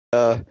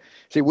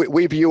See,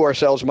 we view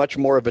ourselves much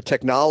more of a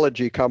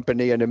technology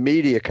company and a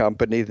media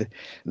company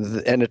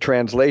and a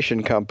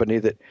translation company.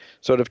 That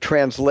sort of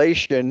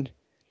translation,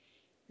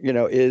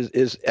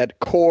 is at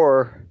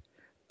core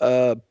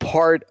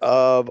part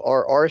of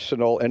our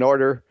arsenal in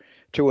order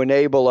to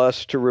enable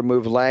us to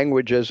remove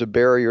language as a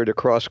barrier to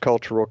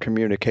cross-cultural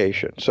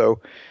communication.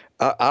 So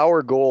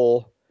our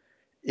goal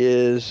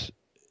is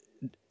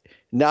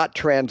not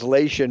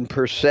translation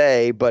per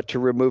se, but to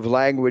remove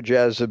language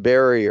as a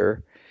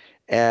barrier.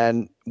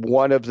 And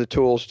one of the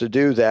tools to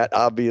do that,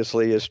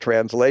 obviously, is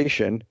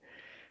translation.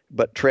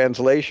 But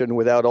translation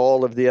without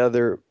all of the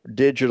other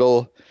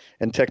digital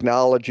and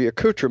technology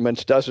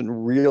accoutrements doesn't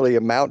really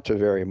amount to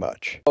very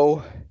much.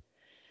 So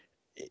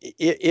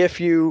if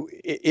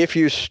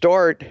you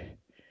start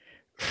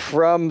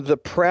from the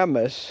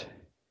premise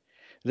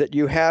that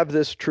you have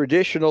this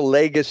traditional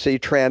legacy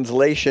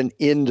translation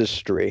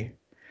industry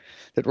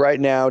that right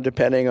now,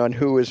 depending on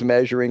who is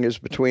measuring, is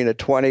between a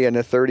 20 and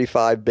a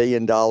 $35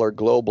 billion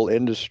global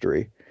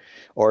industry,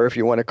 or if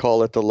you want to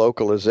call it the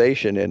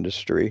localization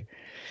industry,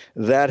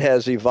 that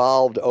has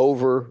evolved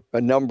over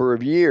a number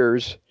of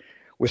years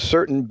with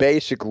certain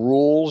basic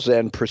rules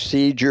and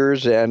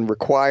procedures and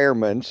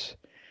requirements.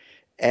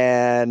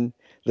 And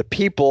the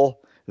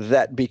people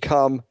that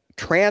become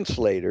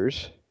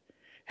translators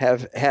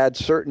have had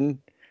certain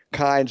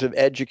kinds of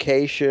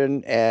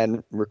education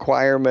and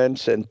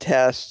requirements and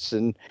tests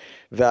and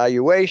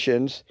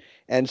valuations.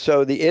 And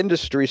so the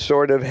industry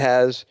sort of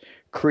has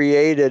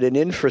created an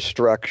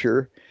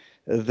infrastructure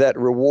that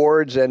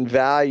rewards and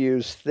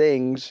values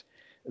things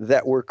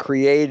that were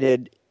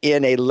created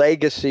in a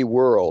legacy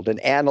world, an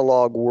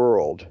analog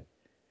world.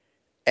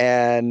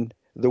 And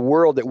the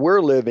world that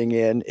we're living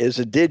in is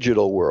a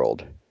digital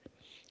world.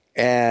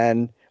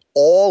 And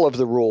all of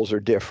the rules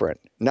are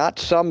different. Not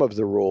some of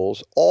the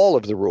rules, all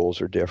of the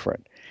rules are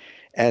different.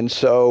 And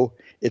so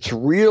it's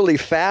really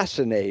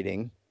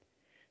fascinating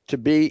to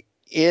be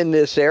in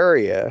this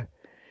area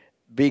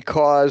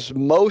because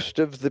most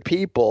of the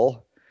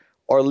people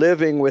are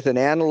living with an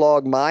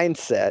analog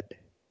mindset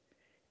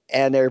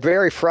and they're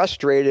very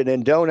frustrated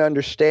and don't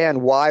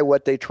understand why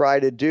what they try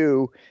to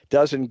do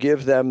doesn't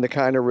give them the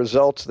kind of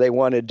results they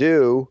want to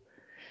do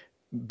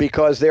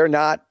because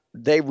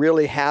they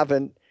really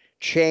haven't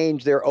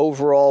change their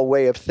overall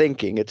way of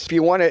thinking. If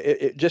you want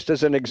to, just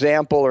as an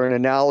example or an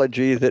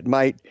analogy that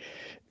might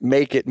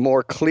make it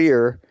more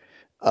clear,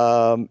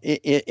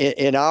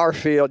 in our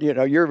field,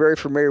 you're very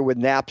familiar with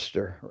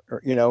Napster,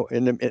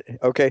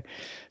 okay.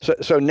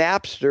 So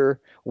Napster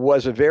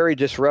was a very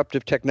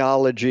disruptive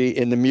technology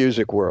in the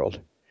music world.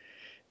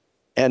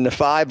 And the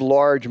 5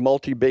 large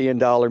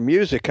multi-billion-dollar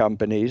music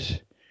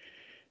companies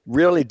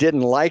really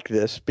didn't like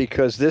this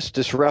because this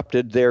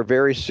disrupted their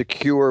very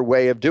secure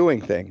way of doing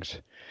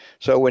things.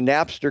 So when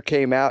Napster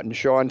came out and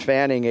Sean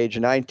Fanning, age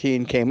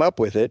 19, came up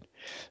with it,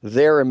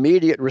 their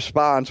immediate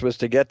response was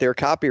to get their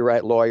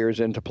copyright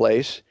lawyers into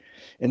place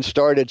and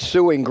started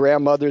suing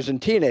grandmothers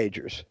and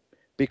teenagers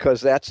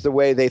because that's the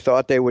way they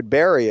thought they would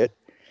bury it.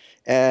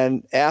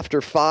 And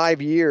after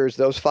 5 years,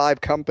 those 5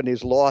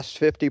 companies lost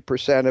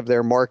 50% of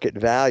their market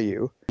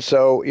value.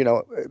 So,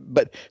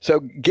 so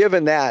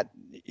given that,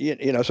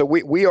 so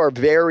we are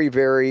very,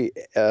 very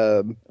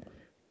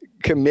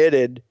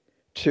committed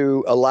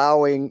to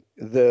allowing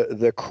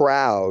the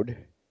crowd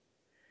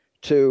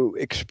to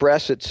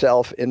express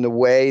itself in the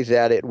way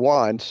that it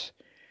wants,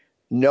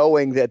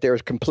 knowing that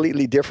there's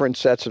completely different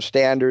sets of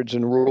standards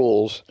and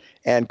rules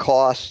and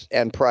costs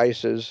and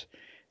prices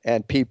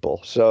and people.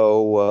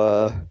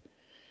 So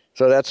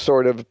that's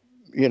sort of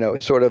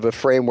a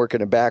framework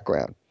and a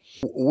background.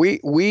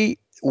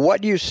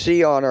 What you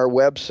see on our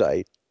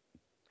website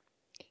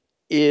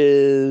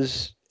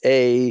is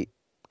a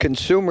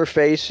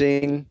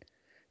consumer-facing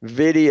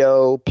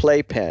video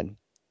playpen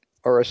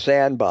or a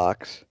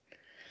sandbox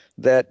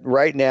that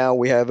right now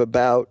we have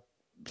about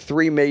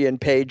 3 million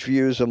page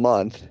views a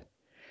month,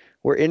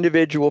 where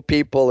individual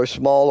people or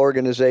small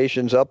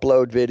organizations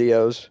upload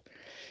videos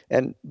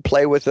and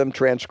play with them,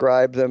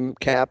 transcribe them,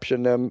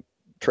 caption them,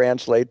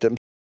 translate them.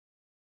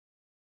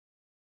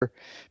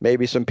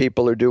 Maybe some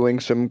people are doing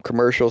some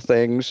commercial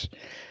things,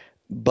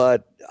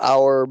 but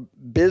our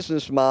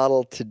business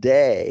model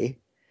today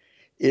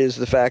is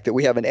the fact that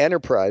we have an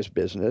enterprise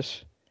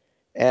business.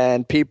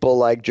 And people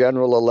like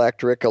General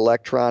Electric,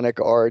 Electronic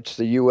Arts,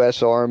 the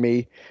U.S.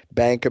 Army,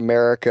 Bank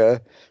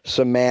America,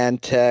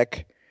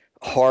 Symantec,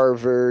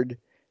 Harvard,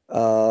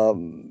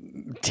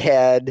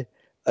 TED,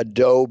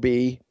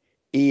 Adobe,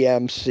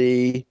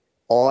 EMC,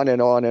 on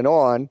and on and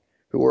on,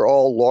 who are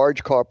all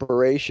large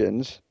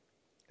corporations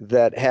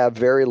that have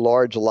very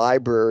large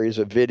libraries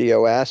of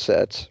video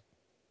assets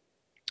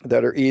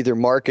that are either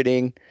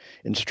marketing,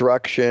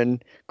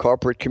 instruction,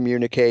 corporate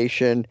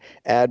communication,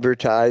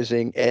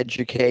 advertising,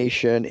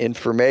 education,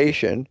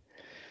 information,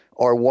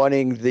 are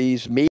wanting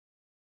these media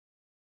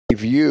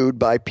viewed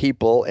by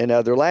people in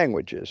other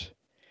languages.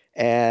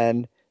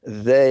 And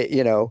they,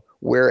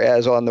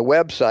 whereas on the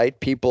website,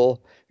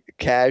 people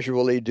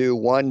casually do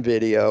one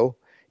video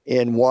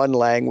in one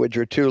language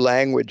or two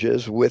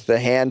languages with a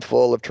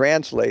handful of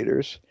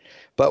translators.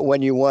 But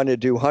when you want to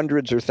do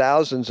hundreds or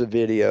thousands of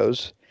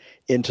videos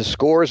into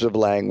scores of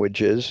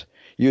languages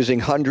using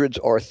hundreds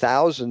or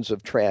thousands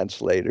of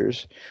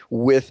translators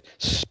with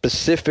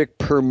specific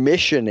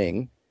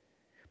permissioning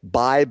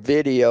by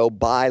video,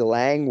 by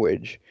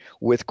language,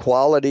 with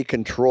quality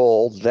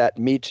control that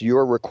meets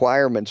your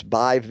requirements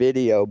by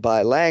video,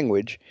 by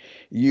language,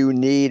 you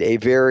need a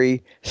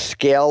very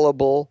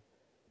scalable,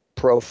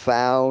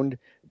 profound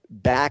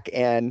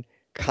back-end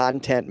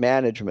content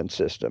management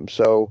system.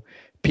 So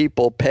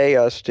people pay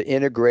us to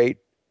integrate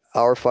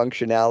our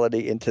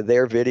functionality into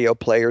their video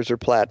players or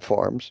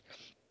platforms.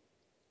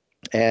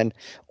 And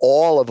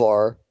all of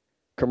our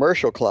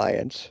commercial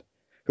clients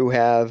who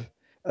have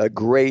a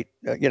great,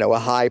 a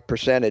high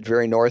percentage,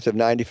 very north of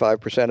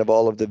 95% of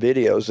all of the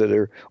videos that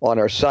are on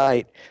our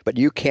site, but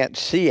you can't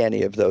see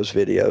any of those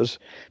videos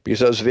because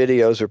those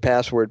videos are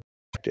password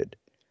protected.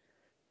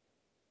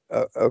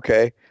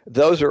 Okay.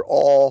 Those are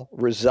all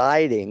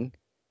residing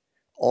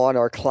on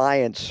our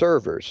client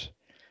servers.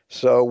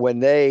 So when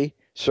they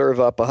serve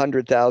up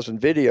 100,000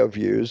 video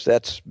views,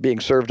 that's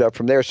being served up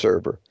from their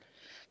server.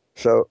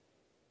 So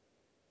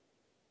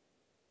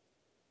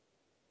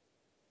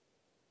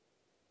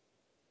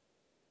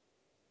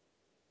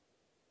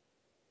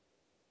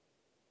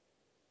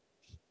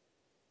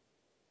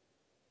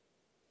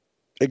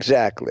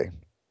exactly.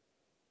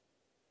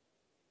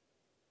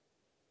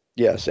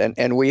 Yes.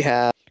 And we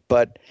have,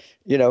 but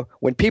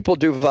when people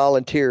do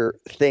volunteer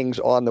things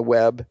on the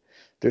web,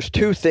 there's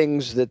two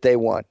things that they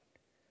want: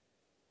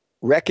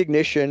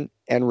 recognition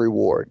and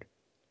reward.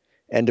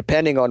 And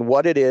depending on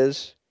what it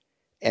is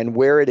and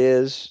where it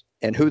is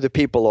and who the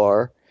people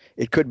are,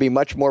 it could be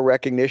much more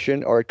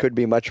recognition or it could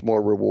be much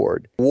more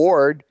reward.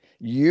 Reward,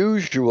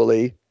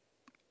 usually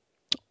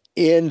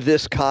in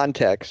this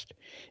context,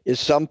 is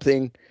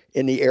something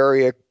in the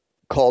area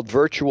called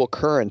virtual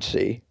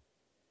currency,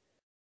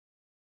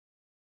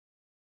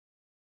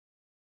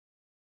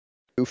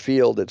 new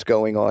field that's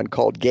going on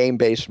called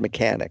game-based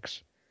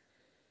mechanics.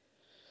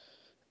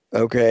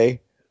 Okay,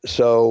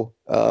 so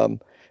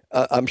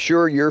I'm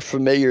sure you're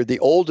familiar. The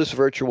oldest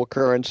virtual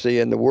currency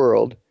in the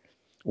world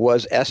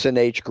was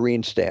S&H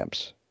green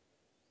stamps.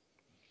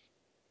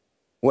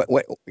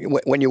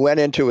 When you went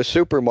into a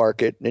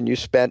supermarket and you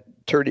spent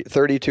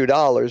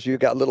 $32, you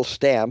got little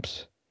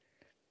stamps,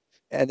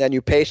 and then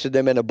you pasted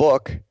them in a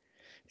book.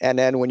 And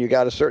then when you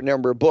got a certain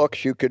number of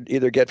books, you could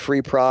either get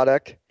free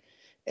product,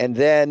 and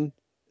then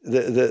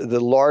the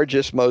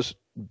largest, most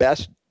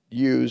best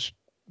used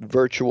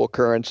virtual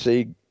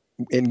currency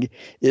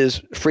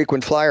is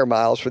frequent flyer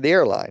miles for the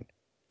airline.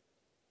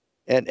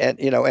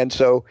 And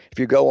so if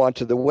you go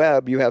onto the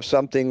web, you have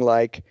something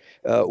like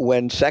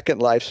when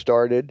Second Life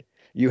started,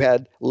 you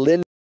had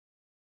Linda,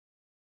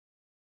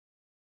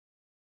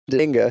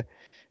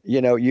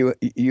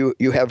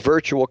 you have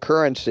virtual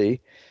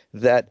currency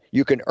that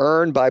you can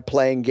earn by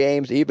playing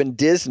games. Even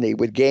Disney,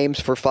 with games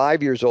for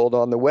 5 years old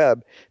on the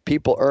web,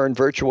 people earn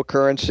virtual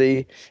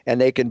currency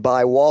and they can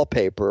buy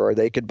wallpaper, or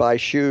they could buy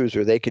shoes,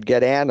 or they could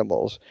get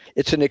animals.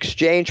 It's an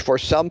exchange for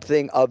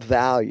something of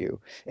value,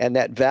 and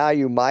that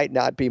value might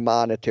not be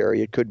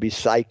monetary. It could be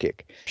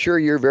psychic. Sure,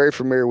 you're very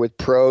familiar with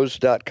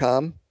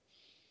pros.com.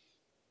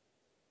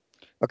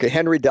 Okay,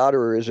 Henry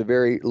Dotterer is a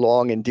very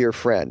long and dear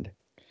friend.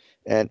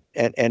 And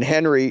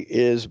Henry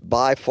is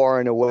by far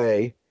and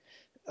away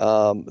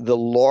the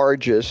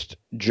largest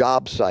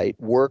job site,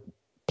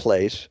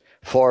 workplace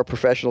for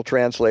professional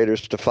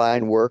translators to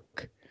find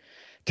work,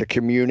 to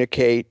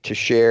communicate, to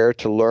share,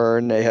 to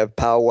learn. They have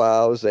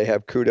powwows, they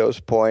have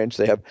kudos points,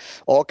 they have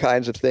all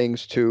kinds of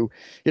things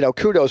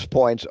kudos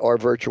points are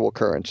virtual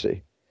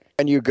currency.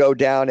 And you go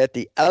down at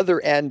the other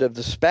end of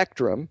the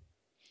spectrum,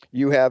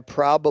 you have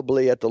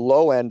probably at the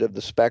low end of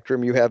the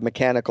spectrum, you have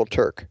Mechanical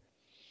Turk.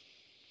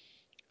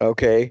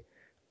 Okay,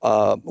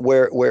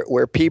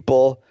 where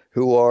people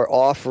who are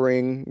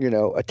offering,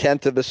 a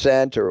tenth of a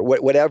cent or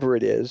whatever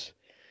it is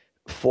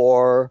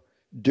for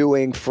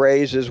doing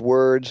phrases,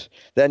 words.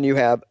 Then you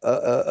have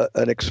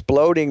an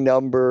exploding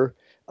number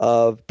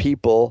of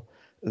people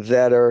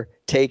that are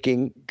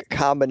taking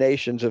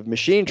combinations of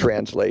machine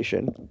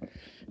translation,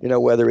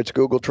 whether it's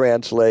Google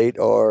Translate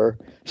or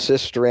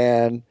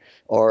Systran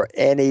or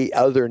any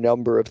other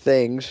number of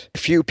things.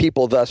 Few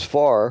people thus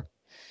far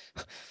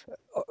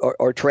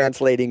are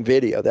translating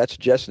video. That's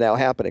just now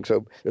happening.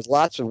 So there's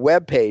lots of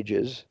web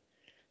pages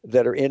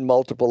that are in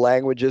multiple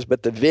languages,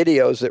 but the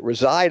videos that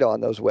reside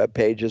on those web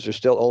pages are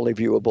still only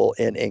viewable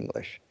in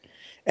English.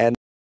 And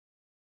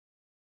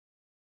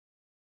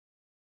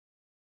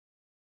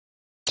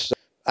so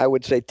I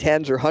would say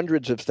tens or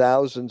hundreds of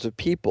thousands of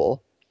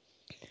people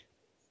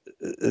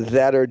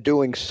that are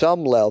doing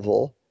some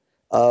level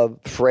of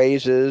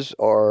phrases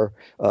or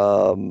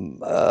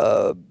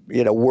word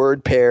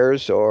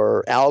pairs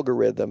or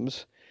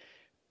algorithms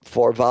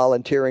for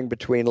volunteering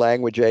between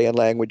language A and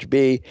language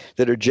B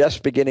that are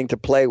just beginning to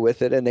play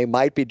with it. And they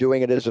might be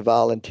doing it as a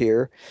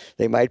volunteer.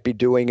 They might be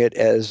doing it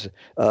as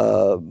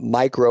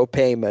micro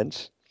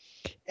payments.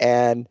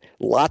 And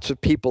lots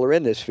of people are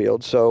in this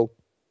field. So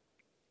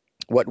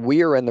what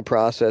we are in the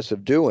process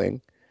of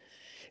doing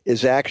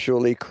is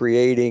actually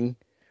creating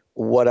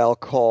what I'll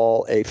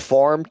call a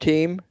farm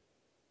team.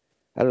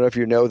 I don't know if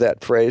you know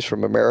that phrase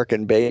from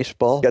American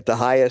baseball. Get the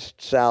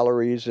highest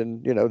salaries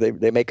and,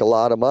 they make a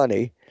lot of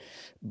money.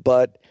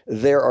 But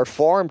there are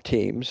farm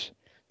teams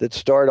that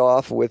start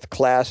off with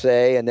Class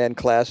A and then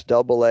Class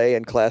AA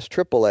and Class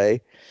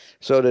AAA,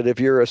 so that if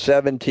you're a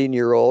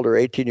 17-year-old or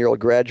 18-year-old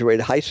graduate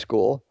high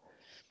school,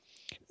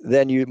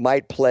 then you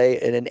might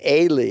play in an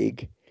A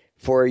league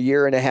for a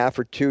year and a half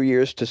or 2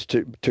 years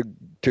to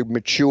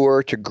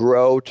mature, to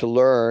grow, to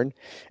learn,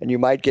 and you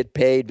might get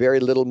paid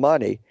very little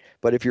money.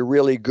 But if you're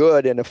really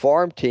good in a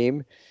farm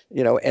team,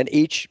 and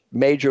each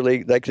major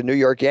league, like the New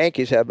York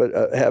Yankees, have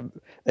an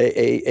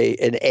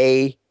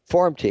A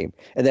farm team,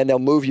 and then they'll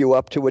move you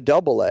up to a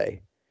AA,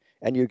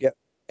 and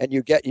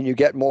you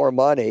get more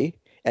money.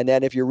 And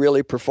then if you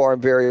really perform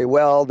very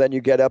well, then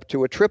you get up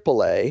to a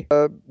AAA.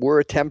 We're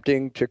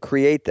attempting to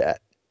create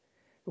that,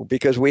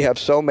 because we have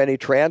so many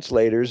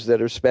translators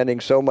that are spending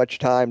so much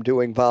time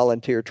doing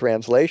volunteer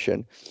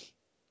translation,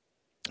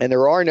 and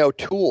there are no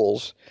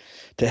tools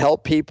to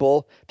help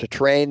people, to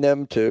train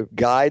them, to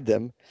guide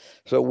them.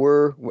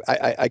 So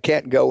I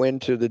can't go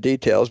into the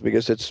details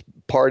because it's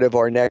part of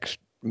our next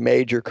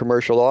major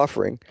commercial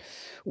offering.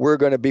 We're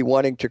going to be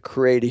wanting to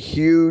create a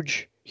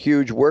huge,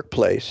 huge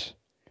workplace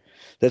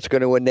that's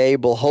going to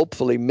enable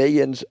hopefully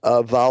millions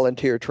of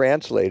volunteer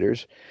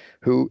translators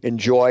who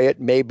enjoy it,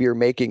 maybe are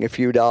making a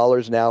few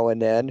dollars now and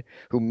then,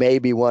 who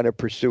maybe want to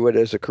pursue it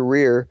as a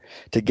career,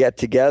 to get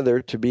together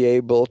to be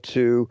able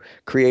to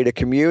create a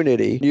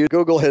community.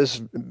 Google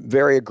has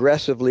very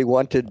aggressively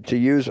wanted to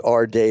use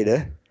our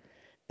data,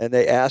 and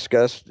they ask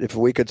us if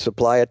we could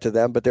supply it to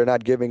them, but they're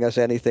not giving us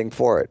anything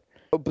for it.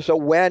 So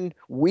when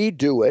we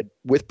do it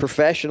with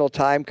professional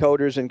time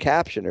coders and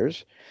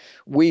captioners,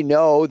 we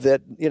know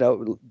that,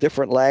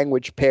 different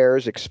language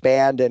pairs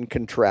expand and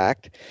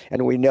contract,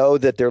 and we know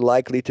that they're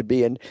likely to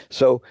be in.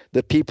 So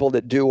the people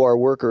that do our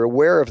work are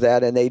aware of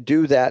that, and they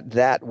do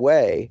that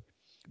way.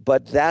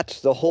 But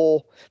that's the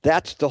whole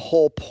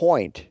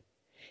point,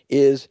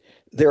 is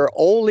there are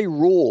only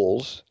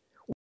rules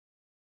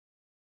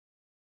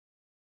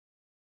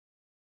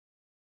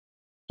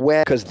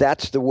because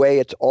that's the way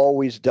it's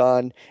always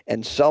done,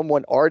 and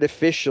someone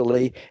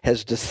artificially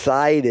has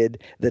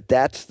decided that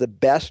that's the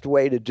best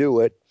way to do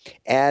it,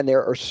 and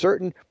there are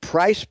certain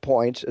price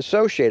points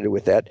associated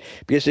with that.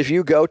 Because if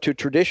you go to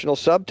traditional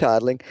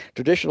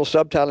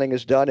subtitling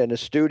is done in a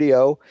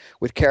studio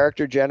with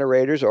character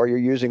generators, or you're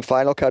using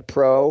Final Cut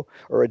Pro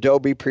or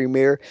Adobe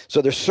Premiere.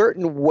 So there's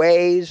certain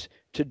ways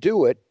to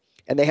do it,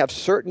 and they have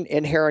certain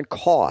inherent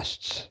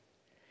costs.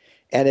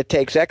 And it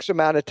takes X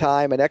amount of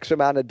time and X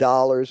amount of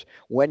dollars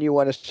when you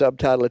want to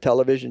subtitle a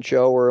television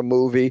show or a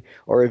movie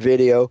or a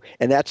video.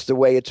 And that's the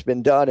way it's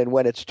been done. And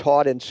when it's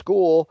taught in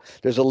school,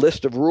 there's a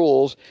list of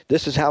rules.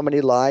 This is how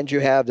many lines you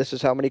have. This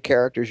is how many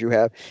characters you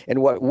have.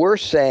 And what we're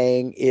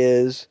saying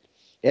is,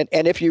 and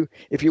if you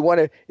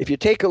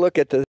take a look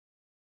at the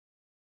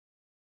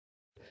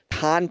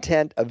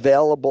content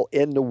available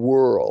in the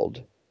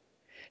world,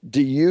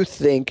 do you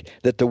think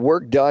that the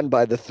work done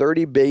by the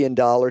 $30 billion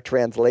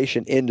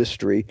translation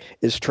industry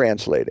is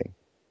translating?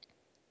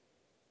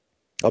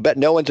 I'll bet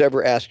no one's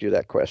ever asked you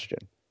that question.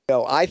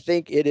 No, I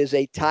think it is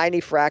a tiny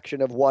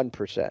fraction of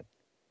 1%.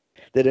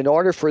 That in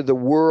order for the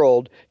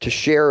world to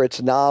share its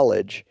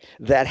knowledge,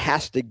 that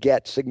has to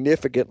get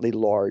significantly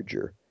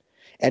larger.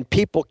 And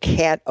people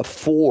can't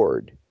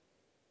afford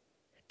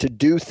to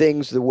do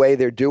things the way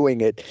they're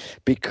doing it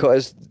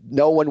because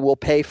no one will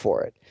pay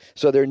for it.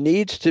 So there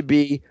needs to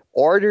be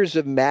orders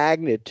of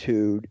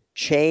magnitude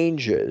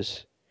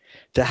changes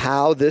to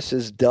how this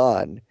is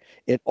done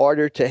in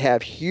order to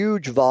have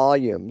huge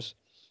volumes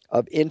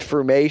of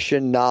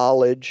information,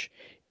 knowledge,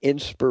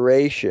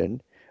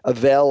 inspiration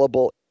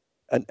available.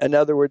 In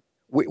other words,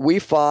 we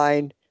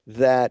find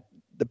that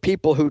the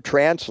people who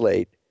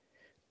translate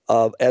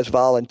as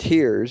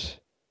volunteers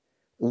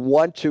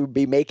want to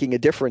be making a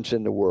difference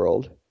in the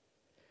world.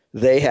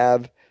 They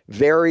have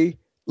very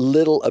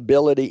little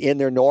ability in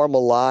their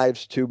normal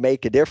lives to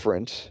make a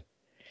difference.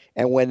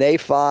 And when they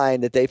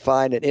find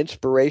an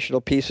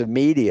inspirational piece of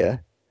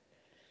media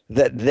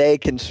that they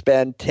can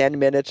spend 10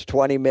 minutes,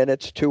 20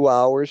 minutes, 2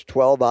 hours,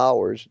 12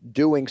 hours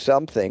doing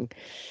something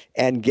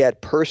and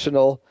get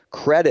personal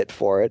credit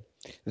for it,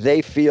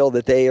 they feel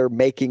that they are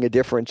making a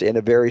difference in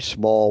a very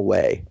small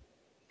way.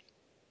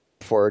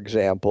 For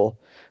example,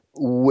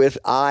 with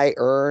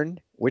iEarn,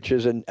 which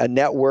is a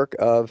network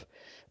of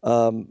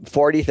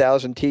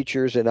 40,000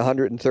 teachers in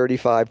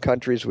 135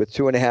 countries with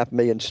 2.5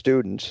 million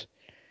students,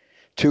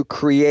 to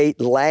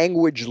create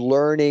language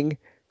learning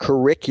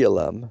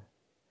curriculum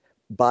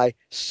by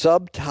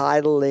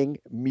subtitling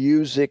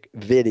music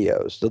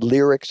videos, the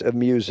lyrics of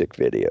music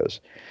videos.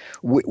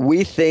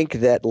 We think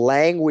that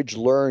language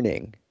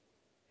learning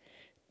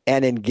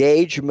and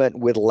engagement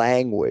with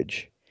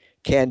language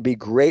can be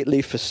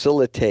greatly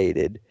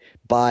facilitated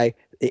by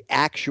the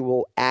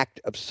actual act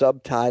of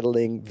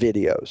subtitling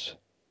videos.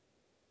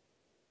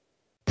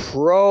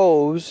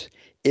 Prose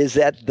is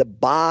at the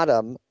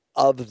bottom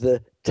of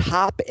the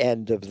top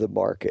end of the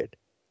market.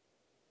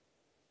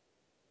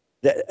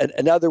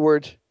 In other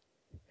words,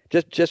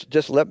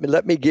 just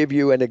let me give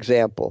you an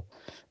example.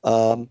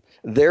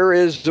 There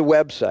is a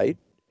website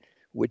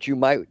which you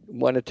might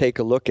want to take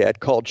a look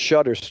at called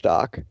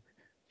Shutterstock.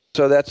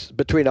 So that's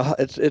between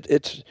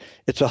it's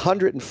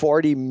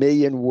 140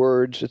 million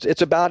words.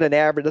 It's about an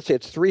average. Let's say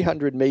it's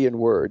 300 million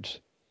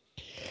words,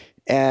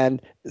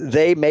 and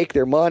they make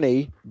their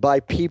money by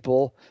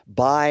people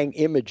buying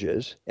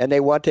images, and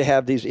they want to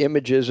have these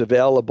images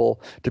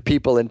available to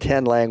people in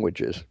 10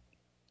 languages.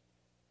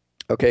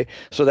 Okay,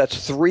 so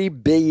that's 3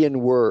 billion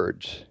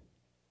words.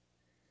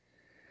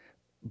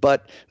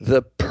 But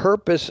the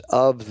purpose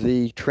of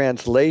the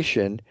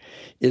translation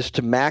is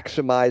to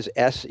maximize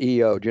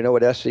SEO. Do you know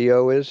what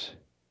SEO is?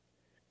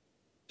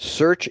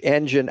 Search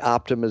engine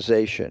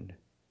optimization.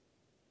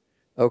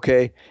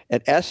 Okay,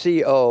 and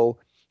SEO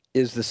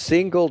is the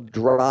single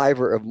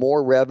driver of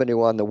more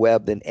revenue on the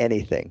web than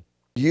anything.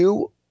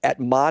 You at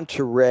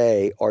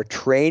Monterey are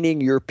training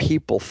your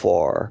people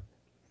for,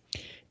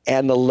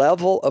 and the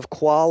level of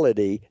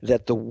quality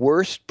that the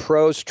worst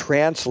prose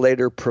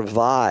translator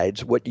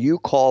provides, what you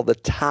call the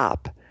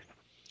top,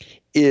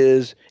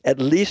 is at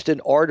least an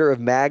order of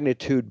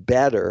magnitude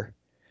better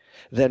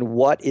than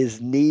what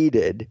is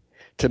needed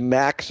to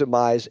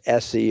maximize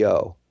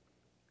SEO.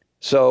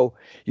 So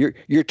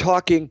you're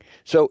talking,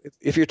 so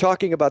if you're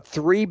talking about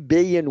 3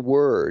 billion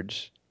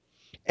words,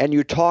 and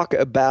you talk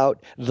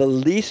about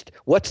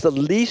what's the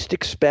least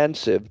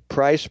expensive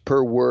price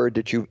per word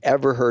that you've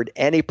ever heard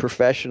any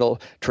professional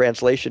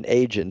translation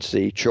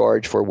agency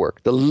charge for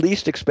work? The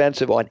least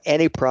expensive on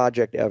any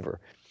project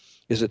ever.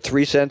 Is it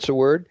 3 cents a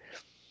word?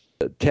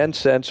 10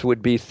 cents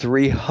would be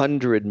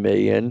 300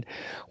 million.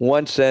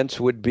 1 cent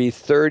would be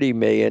 30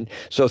 million.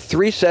 So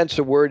 3 cents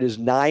a word is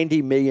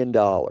 $90 million.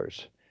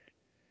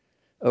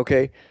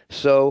 Okay,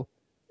 so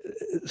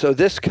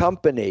this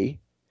company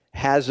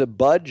has a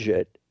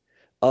budget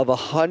of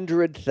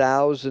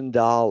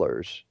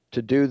 $100,000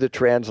 to do the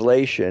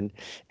translation,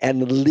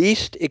 and the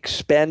least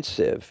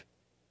expensive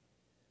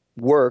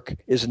work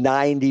is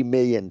 $90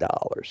 million.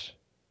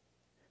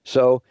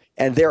 So,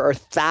 and there are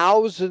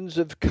thousands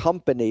of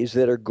companies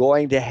that are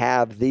going to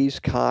have these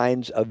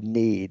kinds of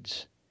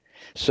needs.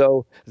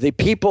 So the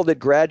people that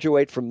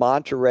graduate from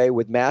Monterey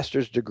with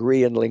master's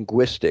degree in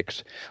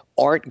linguistics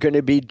aren't going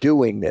to be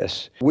doing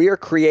this. We are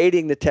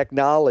creating the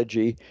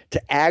technology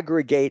to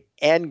aggregate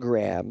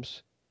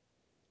n-grams,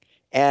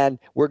 and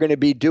we're going to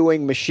be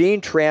doing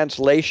machine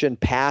translation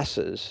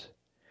passes.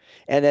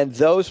 And then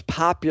those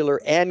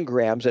popular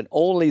n-grams, and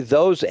only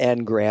those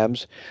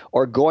n-grams,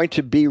 are going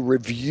to be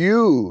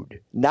reviewed,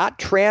 not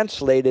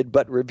translated,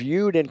 but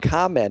reviewed and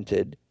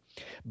commented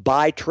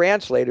by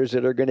translators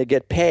that are going to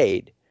get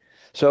paid.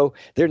 So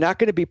they're not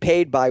going to be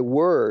paid by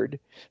word.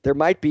 There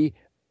might be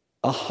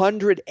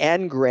 100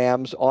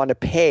 n-grams on a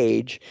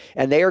page,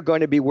 and they are going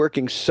to be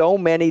working so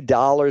many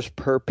dollars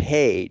per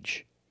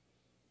page.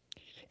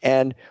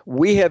 And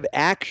we have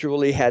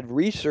actually had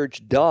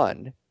research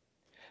done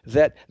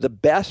that the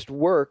best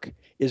work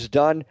is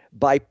done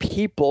by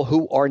people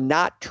who are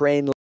not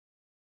trained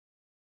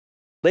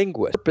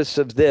linguists. The purpose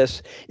of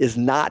this is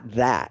not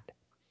that.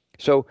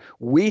 So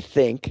we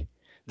think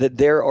that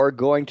there are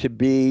going to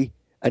be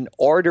an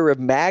order of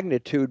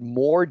magnitude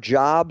more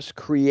jobs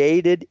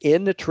created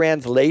in the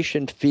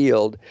translation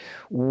field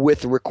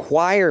with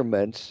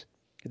requirements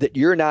that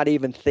you're not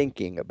even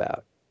thinking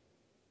about.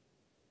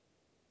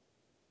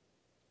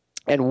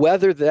 And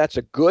whether that's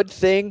a good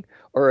thing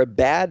or a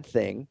bad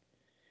thing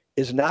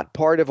is not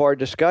part of our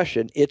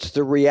discussion. It's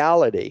the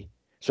reality.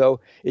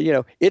 So,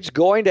 it's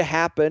going to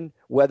happen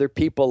whether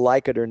people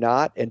like it or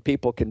not, and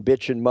people can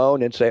bitch and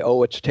moan and say,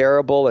 oh, it's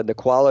terrible and the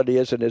quality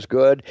isn't as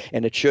good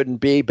and it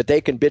shouldn't be, but they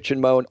can bitch and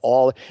moan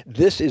all.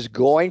 This is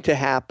going to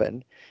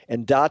happen,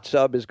 and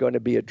dotSUB is going to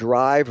be a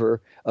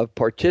driver of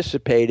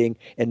participating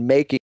and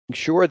making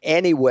sure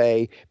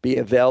anyway be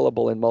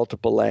available in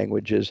multiple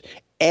languages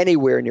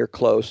anywhere near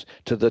close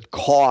to the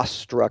cost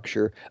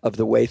structure of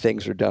the way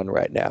things are done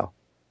right now.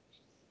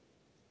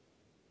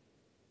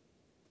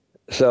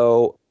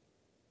 So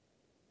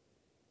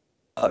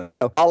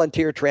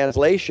volunteer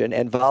translation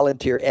and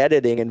volunteer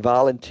editing and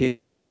volunteer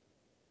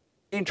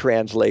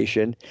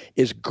translation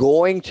is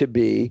going to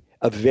be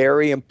a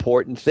very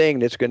important thing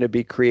that's going to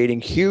be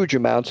creating huge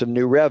amounts of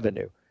new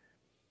revenue,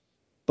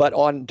 but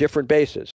on different bases.